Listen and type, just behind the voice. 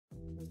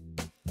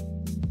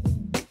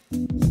So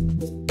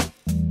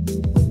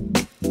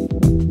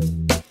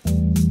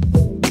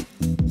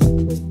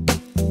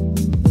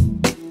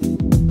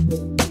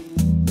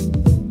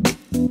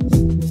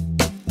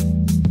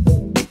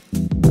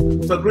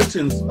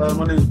greetings,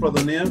 my name is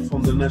Brother Nia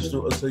from the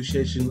National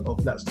Association of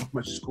Black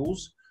Supplementary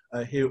Schools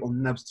here on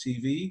NABSS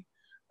TV,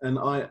 and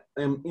I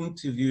am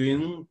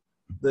interviewing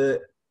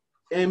the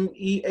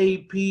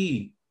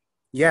MEaP.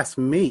 Yes,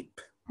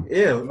 MEaP.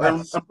 Yeah,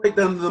 Yes. I'll break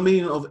down the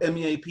meaning of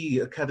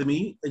MEaP,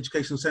 Academy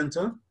Education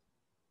Centre.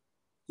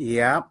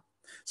 Yeah.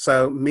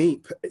 So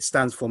MEaP, it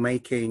stands for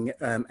Making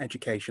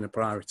Education a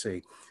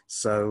Priority.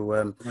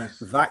 So Nice.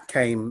 that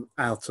came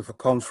out of a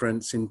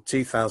conference in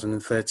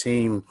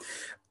 2013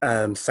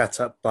 set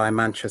up by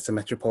Manchester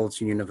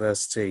Metropolitan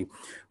University,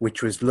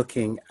 which was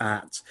looking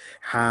at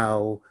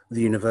how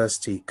the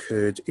university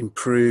could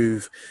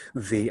improve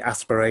the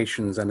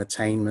aspirations and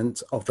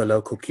attainment of the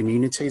local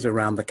communities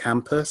around the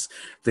campus,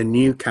 the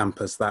new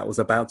campus that was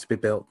about to be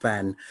built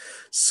then.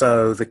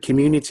 So the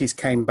communities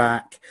came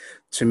back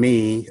to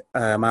me,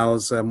 I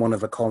was one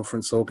of the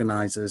conference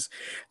organizers,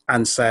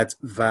 and said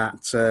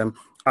that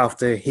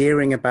after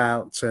hearing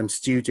about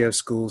studio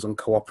schools and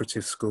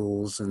cooperative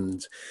schools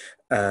and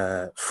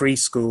free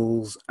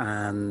schools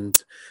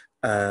and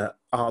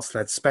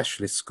arts-led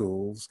specialist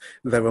schools,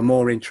 they were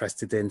more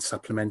interested in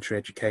supplementary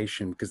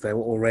education because they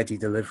were already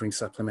delivering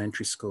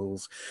supplementary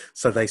schools.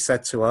 So they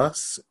said to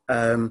us,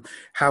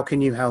 how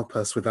can you help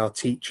us with our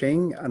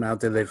teaching and our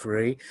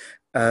delivery?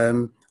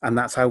 And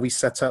that's how we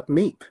set up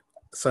MEaP.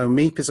 So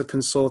MEaP is a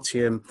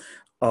consortium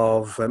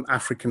of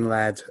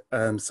African-led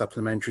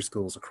supplementary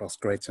schools across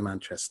Greater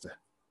Manchester.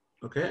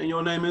 Okay, and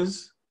your name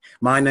is?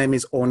 My name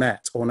is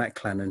Ornette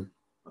Clennon.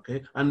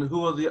 Okay, and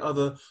who are the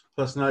other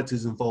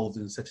personalities involved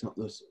in setting up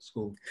this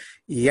school?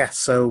 Yes,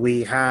 so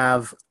we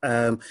have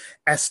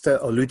Esther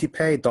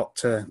Oludipe,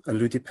 Dr.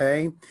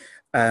 Oludipe,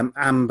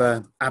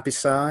 Amber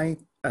Abisai,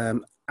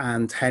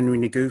 and Henry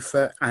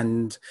Nigufa,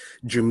 and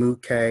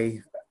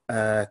Jamuke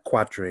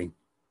Quadri.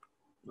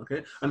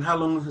 Okay, and how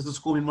long has the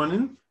school been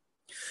running?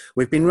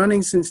 We've been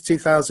running since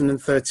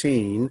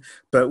 2013,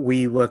 but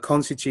we were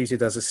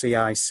constituted as a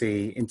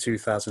CIC in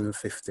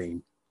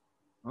 2015.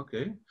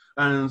 Okay,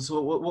 and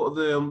so what are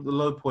the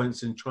low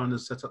points in trying to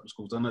set up the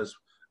schools? I know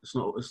it's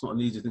not an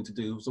easy thing to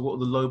do. So what are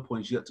the low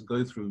points you had to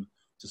go through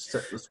to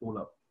set the school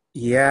up?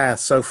 Yeah,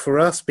 so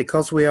for us,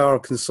 because we are a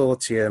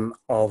consortium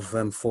of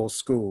 4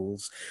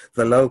 schools,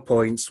 the low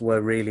points were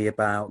really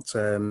about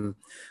the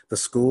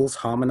schools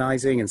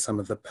harmonizing and some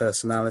of the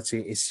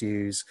personality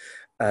issues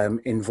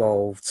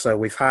involved. So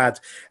we've had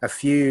a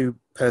few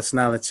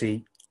personnel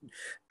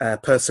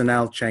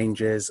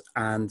changes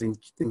and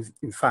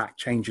in fact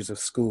changes of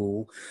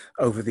school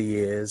over the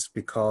years,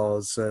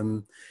 because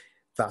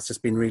that's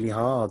just been really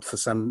hard for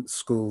some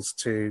schools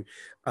to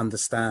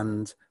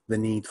understand the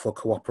need for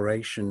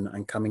cooperation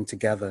and coming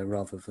together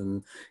rather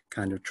than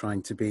kind of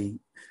trying to be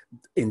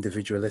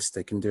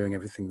individualistic and doing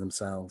everything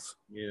themselves.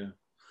 Yeah.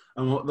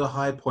 And what are the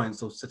high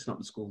points of setting up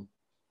the school?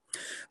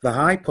 The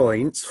high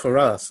points for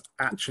us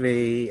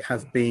actually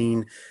have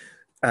been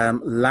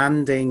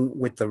landing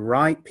with the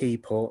right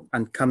people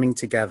and coming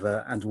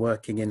together and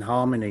working in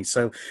harmony.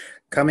 So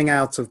coming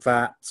out of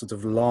that sort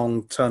of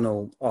long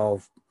tunnel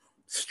of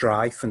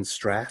strife and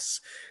stress,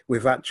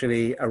 we've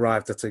actually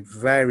arrived at a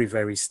very,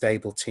 very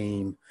stable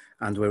team,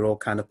 and we're all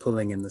kind of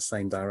pulling in the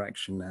same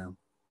direction now.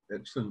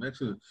 Excellent,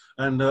 excellent.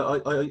 And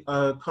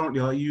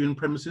currently, are you in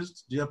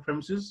premises? Do you have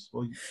premises?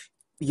 Or...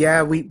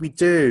 Yeah, we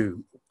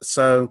do.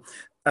 So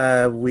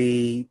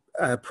we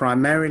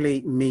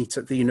primarily meet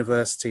at the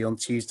university on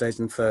Tuesdays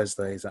and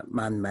Thursdays at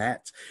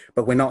MEaP,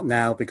 but we're not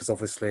now because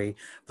obviously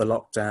the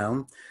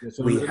lockdown. Yeah,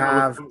 so we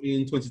have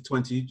in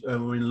 2020,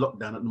 we're in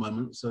lockdown at the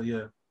moment, so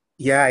yeah.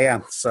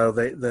 Yeah. So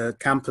the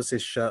campus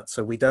is shut,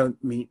 so we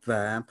don't meet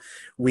there.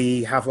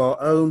 We have our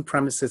own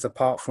premises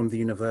apart from the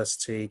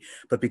university,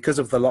 but because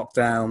of the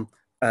lockdown,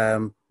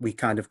 we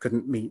kind of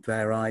couldn't meet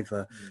there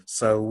either.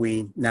 So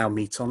we now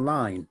meet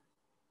online.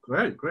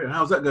 Great.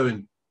 How's that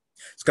going?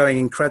 It's going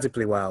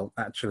incredibly well,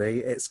 actually.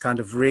 It's kind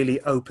of really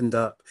opened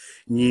up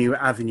new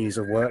avenues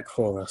of work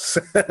for us,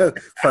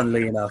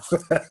 funnily enough.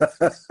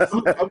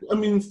 I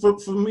mean, for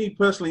me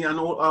personally, I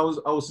know I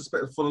was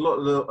suspect for a lot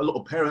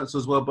of parents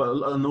as well, but a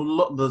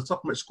lot of the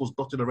supplementary schools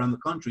dotted around the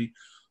country,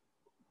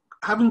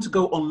 having to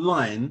go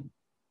online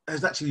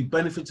has actually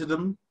benefited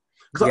them.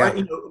 Because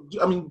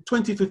I mean,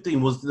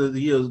 2015 was the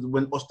year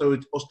when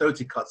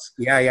austerity cuts.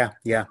 Yeah.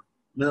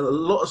 Now, a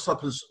lot of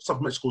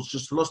supplementary schools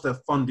just lost their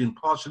funding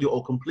partially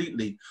or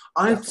completely.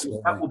 I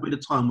thought that would be the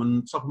time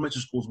when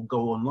supplementary schools would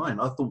go online.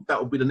 I thought that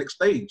would be the next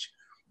stage.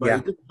 But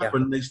it didn't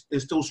happen. They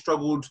still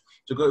struggled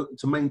to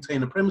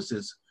maintain the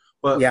premises.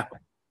 But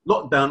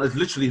lockdown has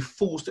literally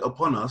forced it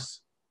upon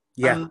us.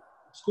 And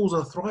schools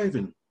are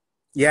thriving.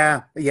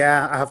 Yeah,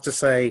 yeah, I have to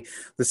say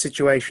the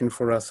situation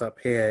for us up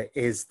here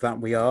is that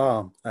we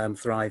are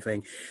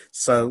thriving.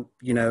 So,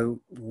 you know,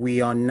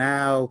 we are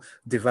now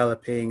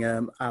developing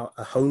a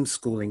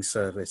homeschooling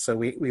service. So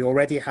we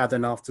already had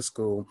an after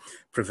school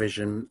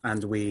provision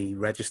and we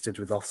registered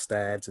with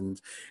Ofsted and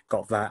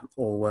got that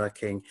all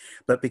working.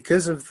 But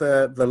because of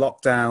the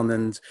lockdown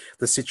and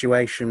the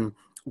situation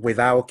with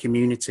our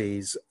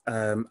communities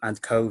and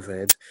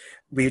COVID,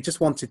 we just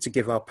wanted to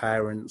give our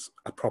parents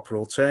a proper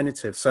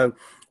alternative. So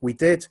we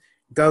did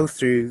go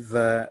through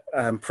the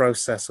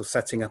process of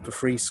setting up a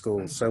free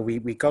school. So we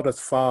got as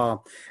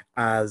far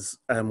as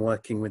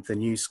working with the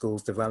new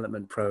schools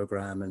development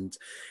program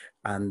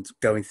and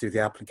going through the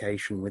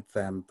application with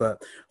them.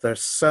 But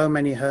there's so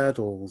many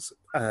hurdles.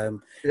 Yeah,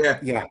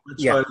 Yeah, I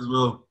yeah. tried as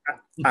well.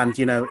 And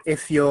you know,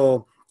 if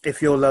your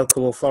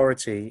local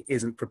authority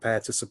isn't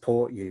prepared to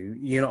support you,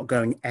 you're not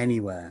going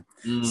anywhere.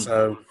 Mm.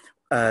 So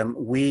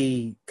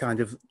we kind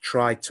of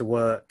tried to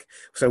work.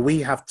 So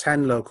we have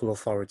 10 local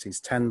authorities,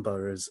 10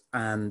 boroughs,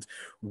 and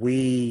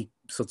we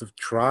sort of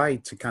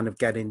tried to kind of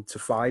get into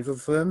 5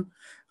 of them,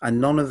 and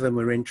none of them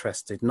were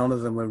interested. None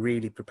of them were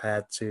really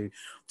prepared to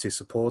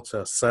support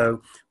us.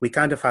 So we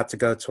kind of had to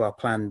go to our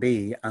plan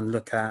B and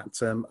look at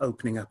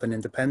opening up an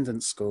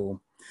independent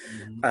school.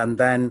 Mm. And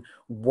then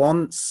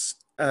once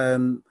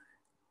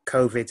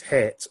COVID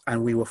hit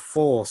and we were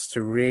forced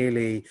to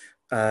really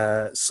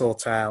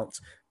sort out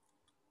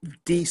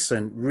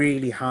decent,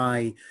 really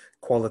high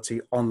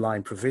quality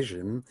online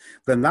provision,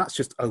 then that's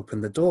just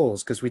opened the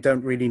doors because we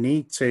don't really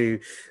need to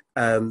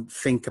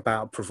think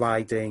about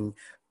providing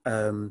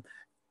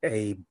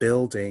a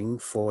building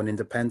for an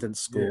independent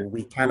Yeah, school.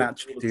 We can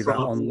actually all do that the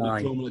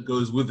online. trauma that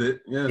goes with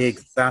it. Yes,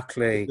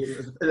 Exactly.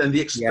 and the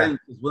Yeah, expense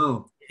as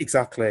well.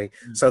 exactly.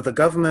 So the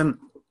government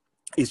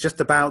is just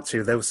about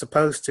to, they were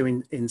supposed to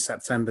in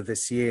September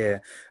this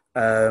year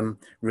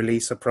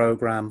release a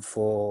program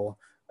for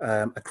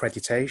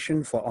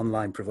accreditation for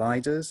online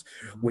providers,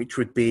 Mhm. which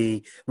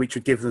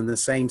would give them the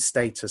same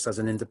status as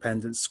an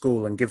independent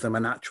school and give them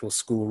an actual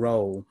school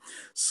role.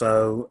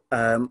 So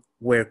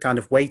we're kind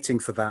of waiting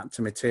for that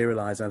to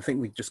materialize. I think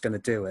we're just going to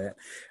do it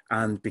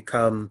and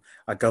become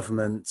a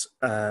government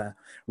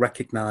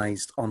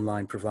recognized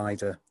online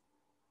provider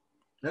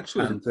and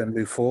Excellent, then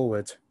move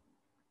forward.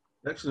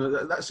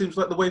 excellent. That seems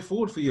like the way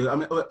forward for you.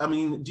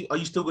 Are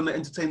you still going to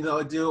entertain the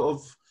idea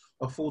of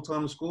a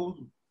full-time school?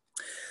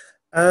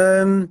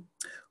 Um,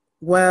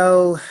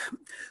 well,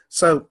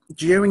 so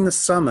during the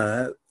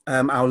summer,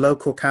 our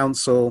local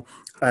council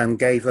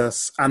gave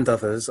us and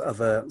others,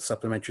 other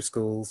supplementary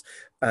schools,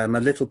 a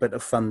little bit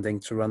of funding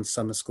to run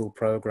summer school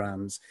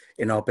programs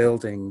in our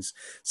buildings.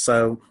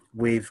 So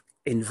we've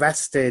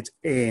invested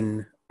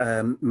in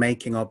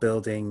making our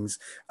buildings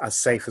as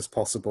safe as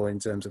possible in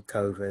terms of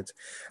COVID.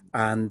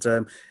 And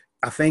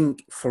I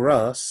think for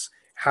us,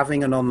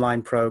 having an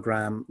online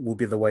program will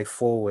be the way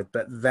forward,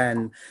 but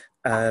then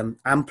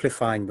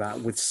amplifying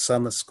that with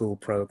summer school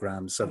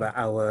programs so that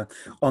our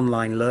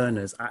online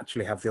learners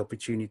actually have the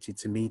opportunity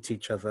to meet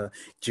each other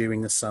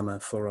during the summer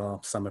for our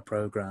summer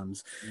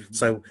programs. Mhm.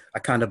 So a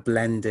kind of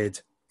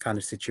blended kind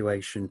of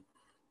situation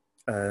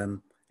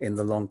in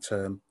the long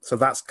term. So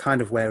that's kind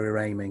of where we're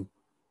aiming.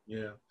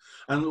 Yeah.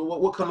 And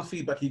what kind of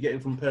feedback are you getting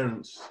from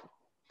parents?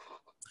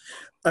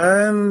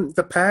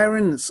 The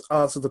parents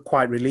are sort of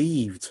quite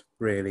relieved,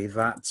 really,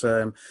 that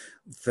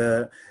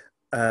the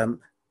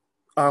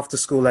after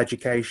school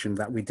education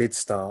that we did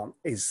start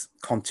is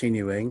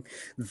continuing.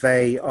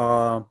 They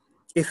are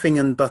iffing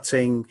and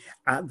butting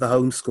at the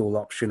homeschool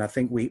option. I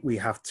think we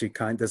have to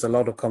there's a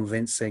lot of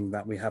convincing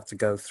that we have to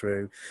go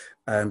through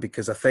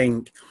because I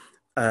think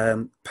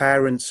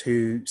parents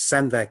who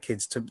send their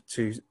kids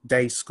to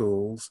day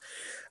schools,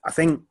 I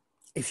think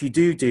if you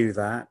do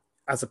that,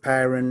 as a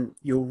parent,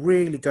 you're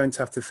really going to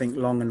have to think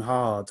long and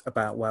hard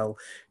about, well,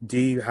 do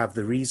you have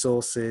the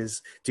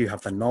resources? Do you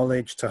have the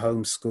knowledge to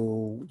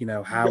homeschool? You know,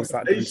 You get how's the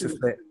that going to patience.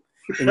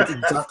 fit?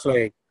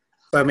 Exactly.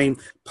 So, I mean,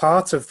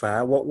 part of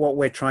that, what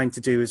we're trying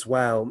to do as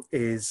well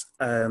is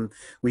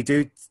we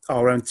do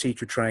our own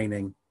teacher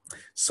training.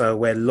 So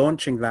we're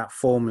launching that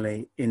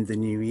formally in the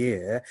new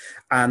year.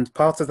 And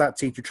part of that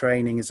teacher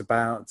training is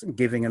about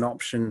giving an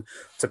option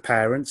to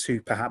parents who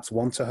perhaps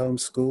want to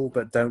homeschool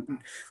but don't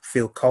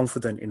feel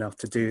confident enough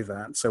to do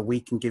that. So we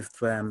can give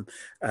them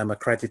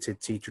accredited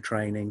teacher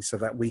training so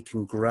that we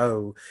can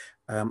grow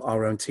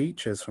our own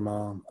teachers from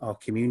our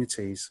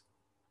communities.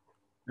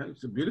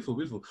 That's beautiful,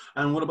 beautiful.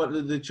 And what about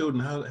the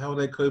children? How are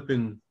they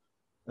coping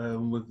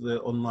with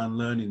the online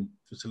learning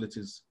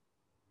facilities?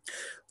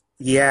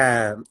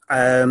 Yeah,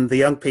 the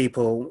young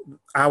people,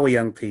 our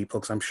young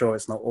people, because I'm sure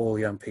it's not all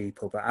young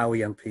people, but our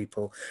young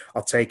people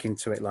are taking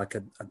to it like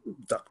a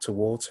duck to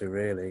water,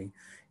 really.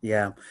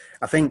 Yeah,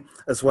 I think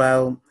as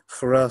well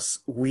for us,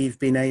 we've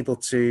been able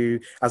to,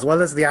 as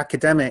well as the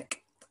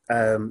academic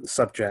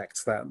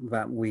subjects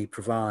that we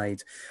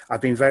provide,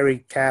 I've been very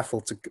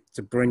careful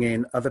to bring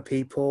in other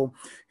people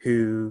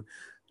who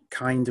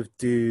kind of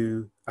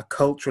do a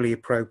culturally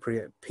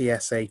appropriate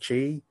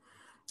PSHE.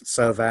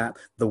 so that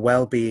the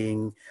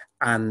well-being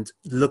and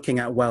looking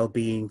at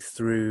well-being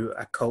through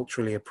a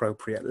culturally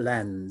appropriate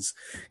lens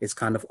is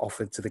kind of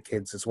offered to the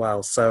kids as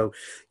well. So,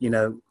 you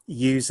know,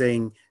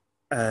 using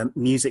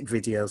music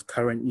videos,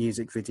 current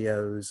music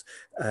videos,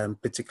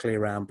 particularly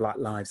around Black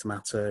Lives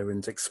Matter,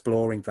 and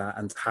exploring that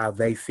and how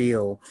they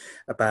feel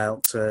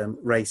about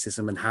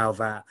racism and how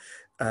that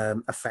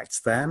affects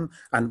them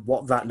and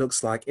what that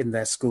looks like in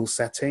their school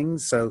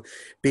settings. So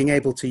being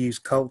able to use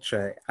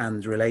culture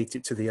and relate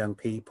it to the young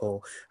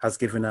people has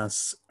given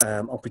us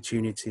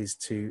opportunities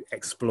to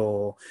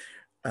explore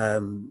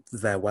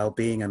their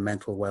well-being and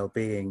mental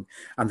well-being,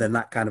 and then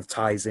that kind of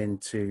ties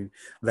into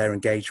their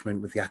engagement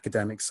with the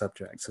academic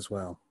subjects as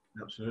well.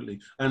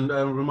 Absolutely. And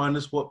remind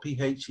us what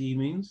PHE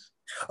means.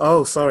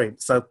 Oh, sorry.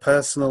 So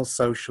personal,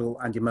 social,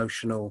 and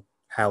emotional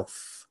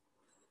health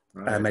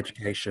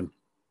education.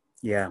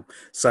 Yeah.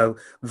 So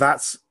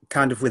that's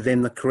kind of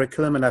within the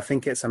curriculum, and I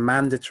think it's a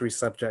mandatory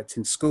subject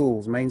in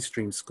schools,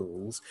 mainstream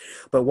schools.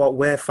 But what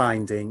we're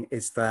finding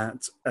is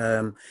that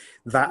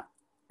that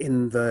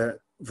in the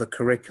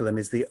curriculum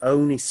is the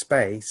only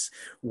space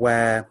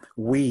where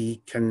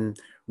we can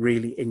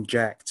really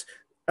inject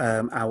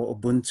our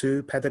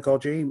Ubuntu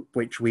pedagogy,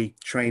 which we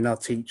train our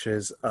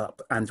teachers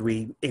up and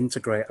we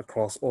integrate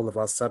across all of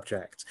our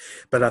subjects.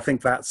 But I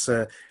think that's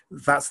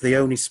the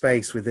only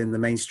space within the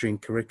mainstream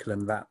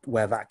curriculum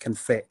where that can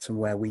fit and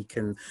where we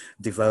can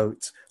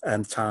devote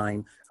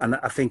time. And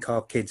I think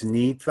our kids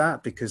need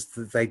that because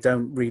they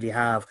don't really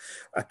have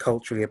a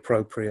culturally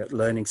appropriate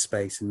learning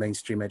space in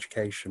mainstream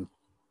education.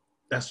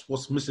 That's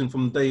what's missing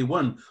from day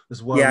one.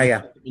 That's why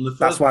In the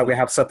that's why we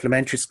have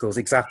supplementary schools.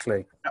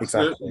 Exactly.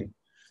 Absolutely.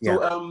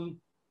 So,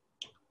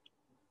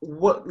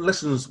 what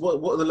lessons?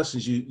 What are the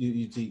lessons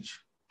you teach?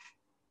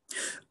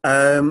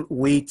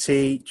 We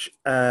teach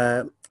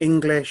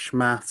English,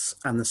 maths,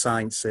 and the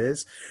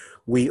sciences.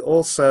 We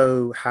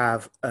also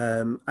have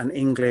an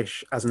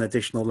English as an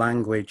additional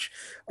language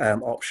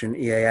option,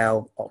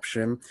 EAL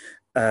option.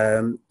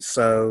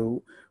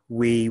 So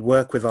we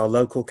work with our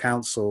local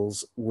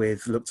councils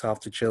with looked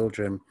after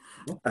children.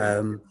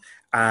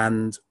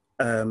 And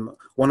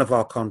one of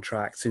our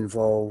contracts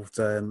involved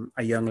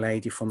a young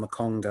lady from the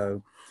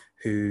Congo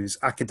whose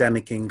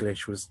academic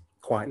English was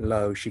quite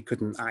low. She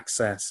couldn't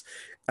access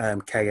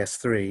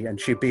KS3, and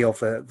she'd be of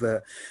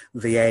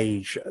the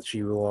age,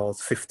 she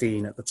was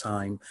 15 at the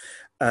time.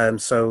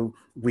 So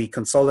we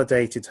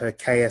consolidated her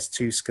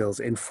KS2 skills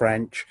in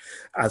French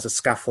as a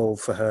scaffold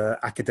for her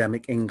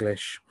academic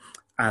English.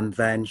 And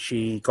then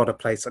she got a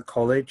place at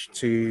college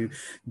to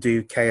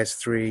do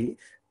KS3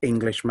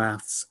 English,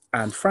 maths,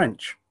 and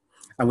French.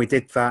 And we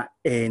did that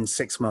in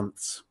 6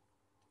 months.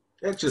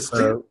 Excellent.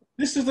 So,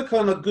 this is the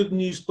kind of good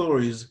news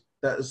stories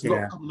that is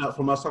not coming out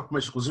from our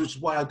supplementary schools, which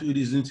is why I do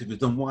these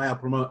interviews and why I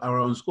promote our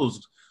own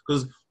schools.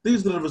 Because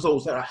these are the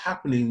results that are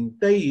happening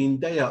day in,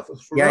 day out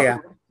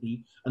throughout the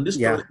country, and this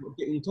story is not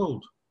getting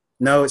told.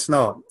 No, it's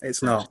not.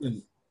 It's not.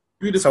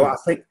 Beautiful.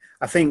 So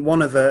I think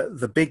one of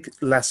the big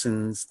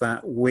lessons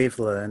that we've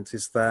learned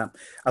is that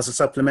as a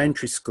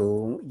supplementary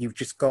school, you've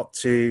just got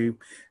to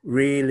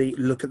really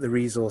look at the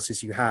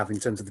resources you have in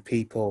terms of the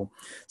people.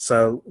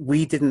 So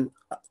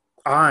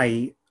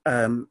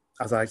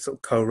as I sort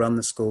of co-run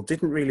the school,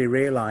 didn't really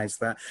realize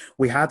that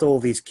we had all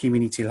these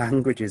community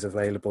languages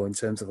available in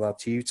terms of our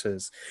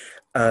tutors.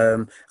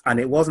 And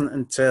it wasn't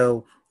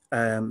until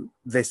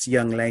this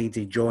young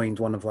lady joined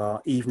one of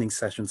our evening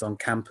sessions on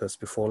campus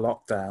before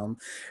lockdown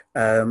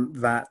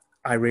that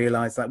I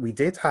realized that we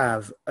did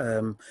have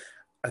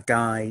a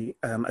guy,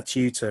 a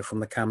tutor from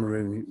the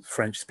Cameroon,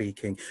 French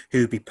speaking,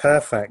 who'd be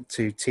perfect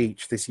to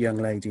teach this young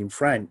lady in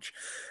French.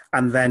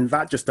 And then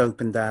that just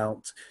opened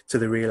out to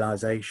the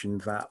realization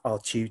that our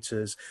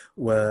tutors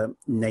were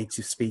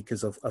native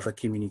speakers of other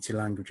community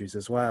languages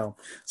as well.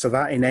 So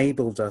that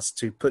enabled us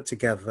to put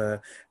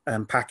together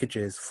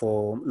packages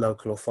for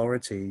local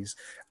authorities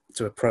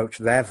to approach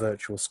their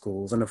virtual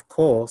schools. And of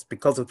course,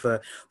 because of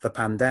the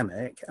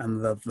pandemic and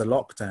the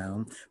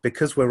lockdown,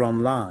 because we're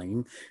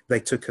online, they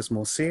took us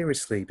more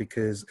seriously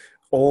because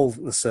all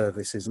the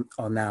services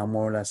are now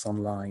more or less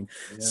online.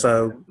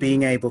 So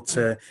being able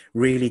to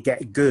really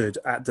get good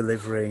at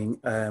delivering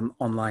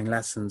online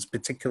lessons,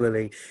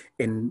 particularly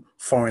in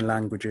foreign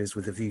languages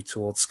with a view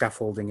towards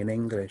scaffolding in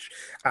English,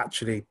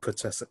 actually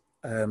put us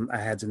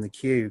ahead in the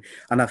queue.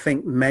 And I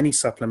think many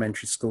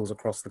supplementary schools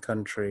across the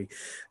country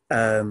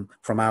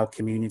from our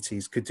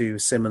communities could do a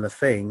similar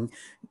thing.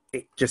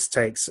 It just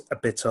takes a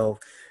bit of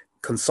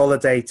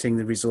consolidating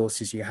the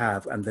resources you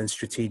have and then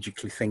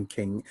strategically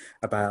thinking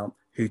about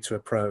who to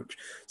approach.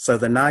 So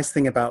the nice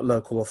thing about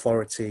local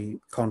authority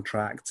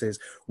contracts is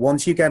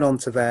once you get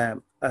onto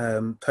their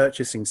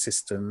purchasing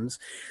systems,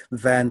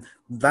 then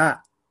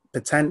that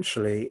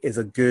potentially is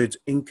a good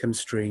income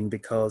stream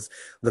because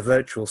the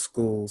virtual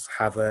schools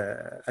have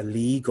a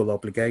legal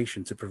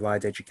obligation to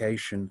provide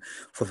education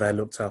for their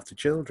looked after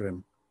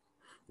children.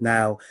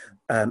 Now,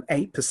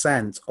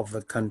 8% of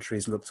the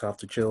country's looked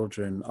after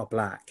children are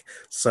Black.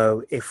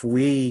 So if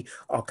we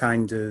are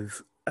kind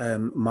of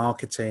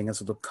marketing a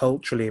sort of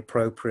culturally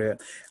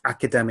appropriate,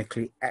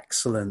 academically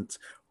excellent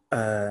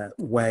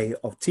way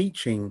of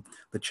teaching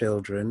the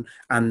children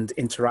and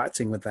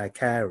interacting with their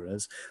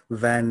carers,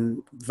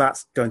 then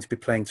that's going to be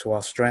playing to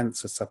our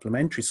strengths as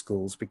supplementary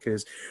schools,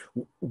 because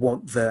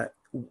what the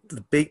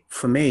big,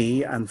 for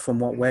me, and from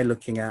what we're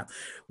looking at,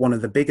 one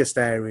of the biggest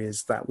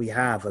areas that we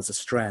have as a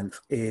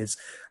strength is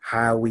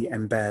how we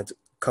embed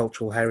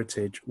cultural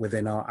heritage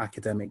within our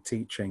academic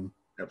teaching.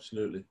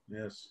 Absolutely,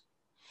 yes.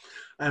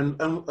 And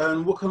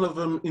what kind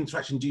of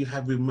interaction do you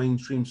have with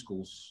mainstream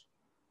schools?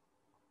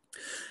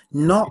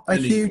 Not a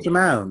huge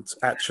amount,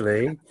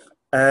 actually.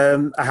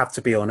 I have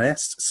to be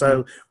honest.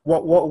 So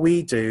what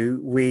we do,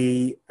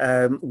 we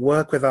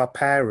work with our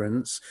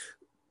parents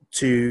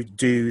to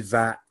do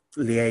that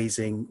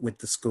liaising with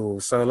the school.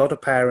 So a lot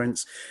of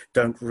parents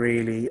don't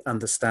really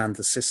understand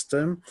the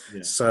system.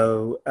 Yeah.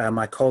 So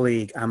my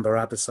colleague Amber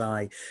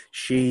Abasai,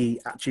 she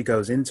actually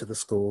goes into the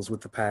schools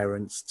with the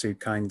parents to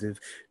kind of,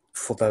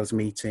 for those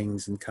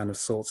meetings, and kind of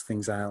sorts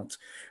things out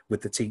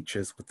with the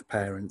teachers, with the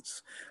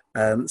parents.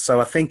 So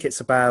I think it's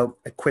about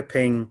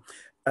equipping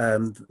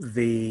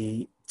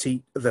the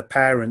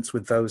parents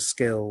with those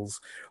skills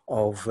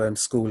of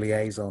school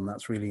liaison.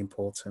 That's really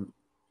important.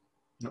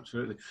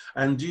 Absolutely.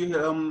 And do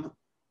you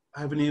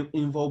have any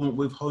involvement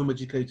with home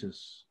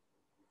educators?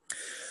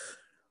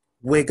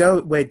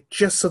 We're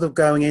just sort of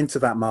going into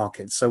that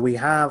market. So we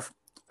have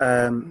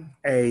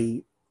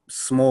a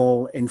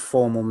small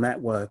informal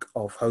network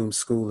of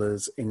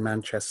homeschoolers in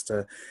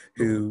Manchester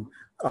who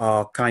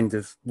are kind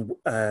of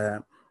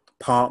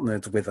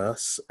partnered with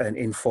us and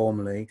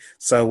informally.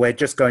 So we're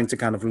just going to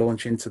kind of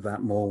launch into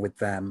that more with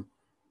them.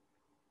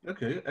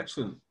 Okay,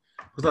 excellent.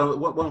 Because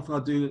one thing I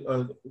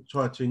do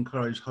try to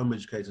encourage home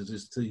educators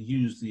is to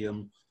use the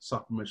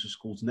supplementary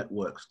schools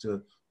networks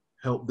to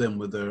help them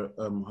with their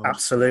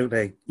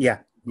Absolutely, yeah.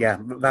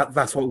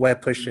 That's what we're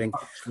pushing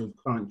with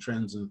current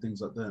trends and things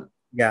like that.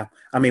 Yeah,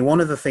 I mean, one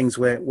of the things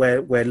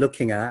we're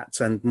looking at,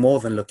 and more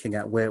than looking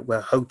at,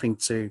 we're hoping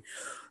to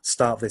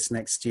start this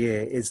next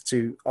year, is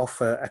to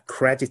offer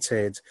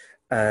accredited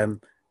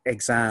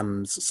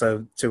exams,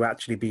 so to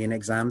actually be an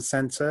exam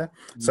center,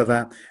 so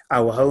that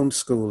our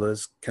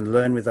homeschoolers can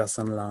learn with us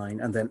online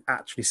and then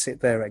actually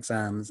sit their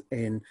exams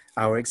in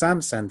our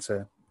exam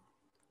center.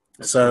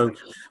 So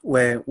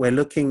we're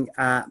looking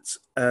at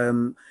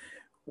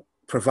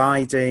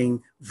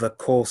providing the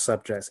core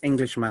subjects,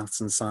 English, maths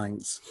and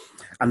science.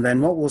 And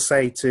then what we'll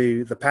say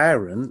to the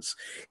parents,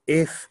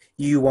 if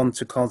you want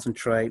to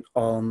concentrate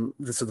on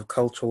the sort of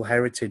cultural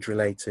heritage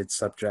related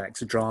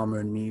subjects, drama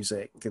and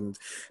music and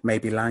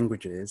maybe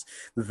languages,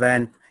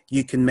 then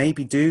you can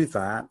maybe do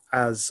that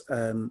as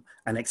an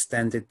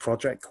extended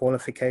project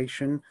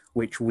qualification,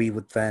 which we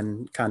would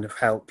then kind of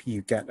help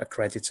you get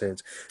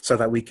accredited, so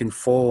that we can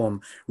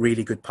form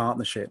really good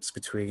partnerships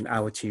between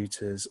our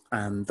tutors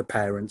and the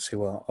parents,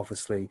 who are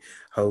obviously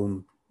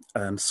home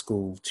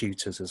school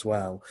tutors as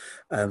well,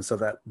 so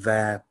that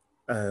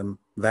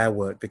their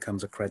work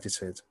becomes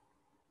accredited.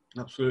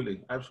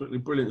 Absolutely, absolutely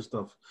brilliant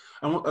stuff.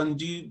 And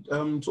do you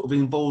sort of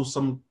involve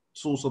some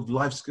sorts of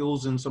life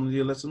skills in some of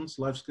your lessons,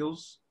 life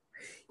skills?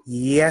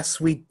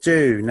 Yes, we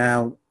do.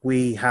 Now,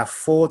 we have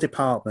 4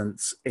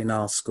 departments in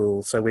our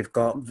school. So we've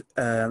got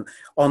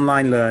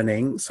online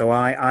learning. So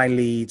I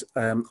lead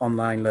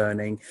online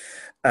learning.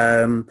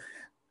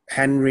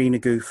 Henry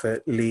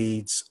Nagufa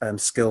leads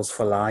Skills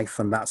for Life,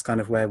 and that's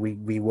kind of where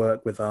we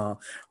work with our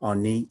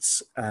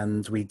NEETs,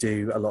 and we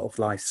do a lot of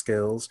life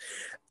skills.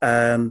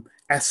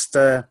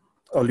 Esther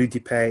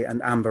Oludipe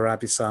and Amber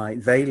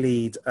Abisai, they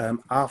lead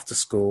after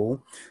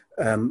school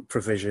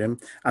provision.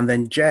 And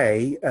then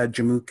Jay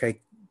Jamuke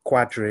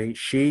Quadri,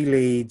 she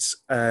leads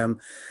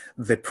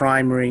the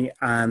primary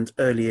and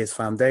early years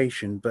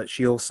foundation, but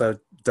she also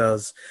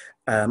does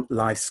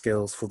life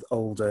skills for the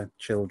older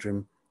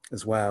children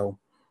as well.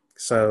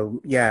 So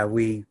yeah,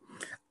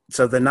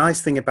 so the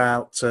nice thing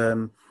about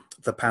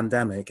the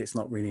pandemic, it's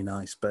not really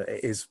nice, but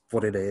it is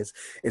what it is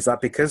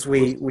that because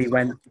we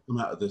went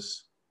out of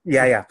this.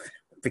 Yeah.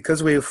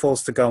 Because we were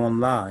forced to go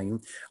online,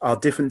 our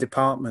different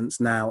departments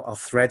now are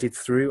threaded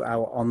through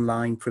our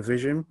online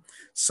provision.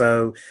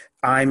 So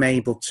I'm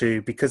able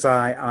to, because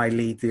I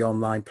lead the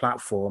online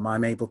platform,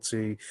 I'm able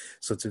to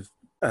sort of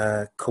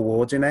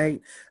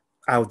coordinate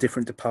our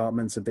different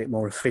departments a bit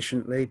more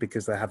efficiently,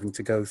 because they're having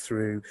to go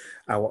through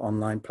our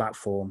online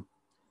platform.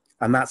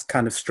 And that's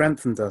kind of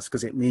strengthened us,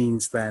 because it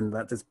means then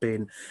that there's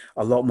been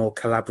a lot more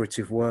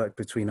collaborative work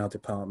between our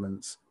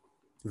departments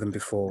than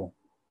before.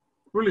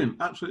 Brilliant,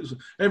 absolutely.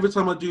 Every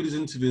time I do these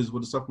interviews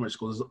with the supplementary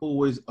schools, there's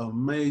always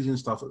amazing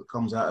stuff that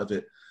comes out of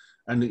it.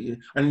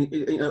 And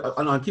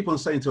I keep on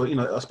saying to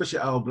especially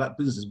our black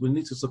businesses, we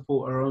need to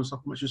support our own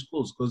supplementary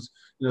schools, because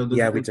we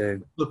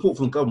do. The support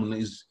from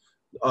government is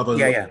either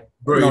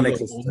very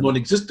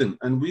non-existent,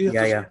 and we have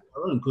to support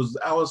our own, because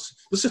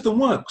the system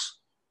works.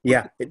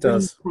 Yeah, it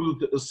does. Prove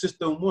that the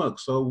system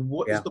works. So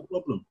what is the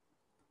problem?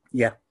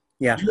 Yeah.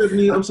 Do you have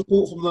any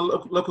support from the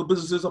local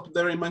businesses up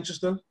there in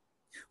Manchester?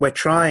 We're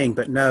trying,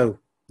 but no.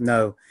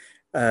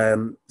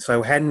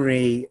 So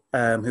Henry,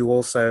 who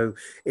also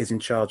is in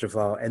charge of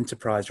our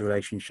enterprise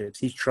relationships,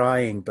 he's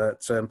trying,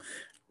 but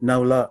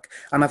no luck.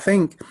 And I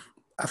think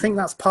I think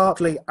that's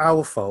partly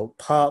our fault,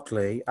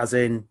 partly, as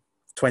in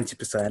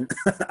 20%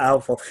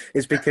 our fault,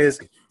 is because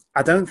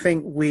I don't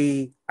think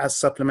we as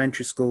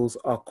supplementary schools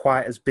are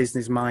quite as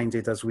business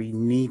minded as we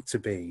need to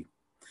be.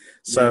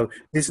 Yeah. So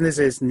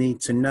businesses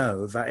need to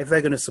know that if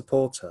they're going to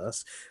support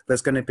us,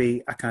 there's going to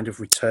be a kind of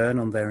return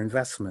on their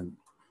investment.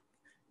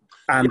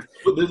 Yeah, And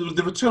but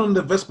the return on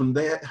the investment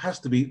there has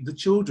to be the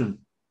children.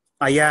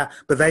 yeah,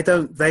 but they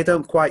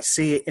don't quite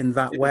see it in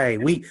that way.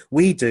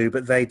 We do,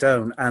 but they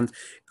don't. And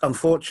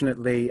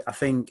unfortunately, I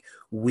think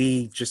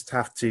we just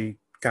have to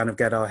kind of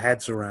get our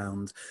heads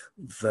around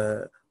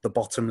the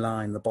bottom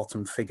line, the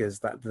bottom figures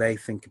that they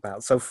think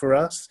about. So for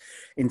us,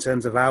 in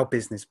terms of our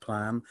business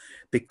plan,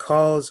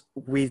 because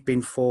we've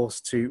been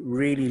forced to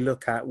really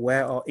look at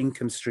where our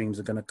income streams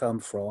are going to come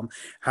from,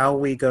 how are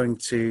we going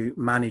to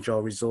manage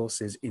our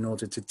resources in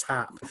order to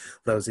tap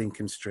those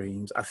income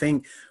streams, I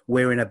think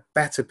we're in a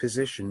better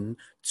position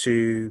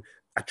to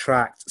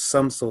attract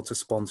some sort of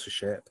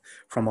sponsorship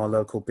from our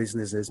local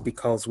businesses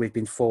because we've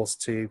been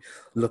forced to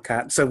look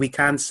at, so we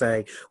can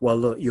say, well,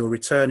 look, your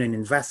return in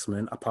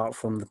investment, apart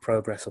from the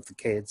progress of the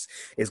kids,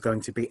 is going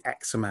to be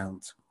X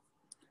amount.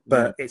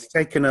 But Yeah. it's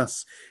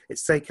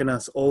taken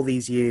us all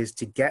these years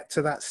to get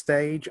to that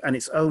stage, and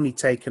it's only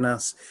taken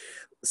us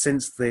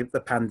since the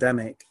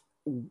pandemic.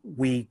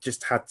 We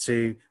just had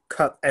to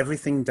cut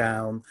everything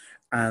down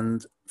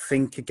and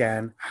think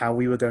again how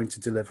we were going to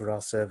deliver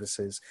our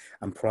services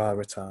and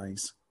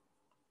prioritize.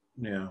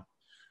 Yeah,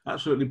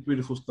 absolutely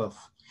beautiful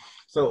stuff.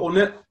 So,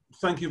 Ornette,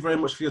 thank you very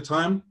much for your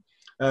time.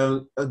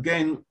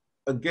 Again,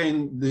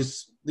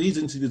 these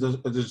interviews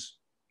are just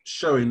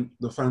showing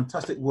the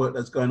fantastic work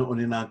that's going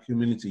on in our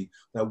community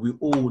that we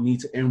all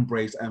need to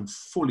embrace and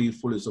fully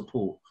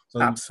support.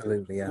 So,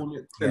 Absolutely, yeah.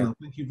 Ornette, Yeah. Clennon,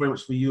 thank you very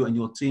much for you and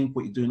your team,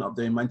 what you're doing up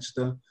there in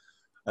Manchester.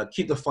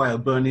 Keep the fire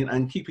burning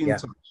and keep in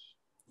touch.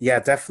 Yeah,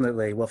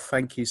 definitely. Well,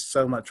 thank you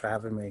so much for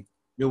having me.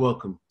 You're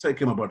welcome. Take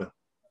care, my brother.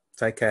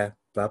 Take care.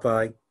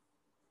 Bye-bye.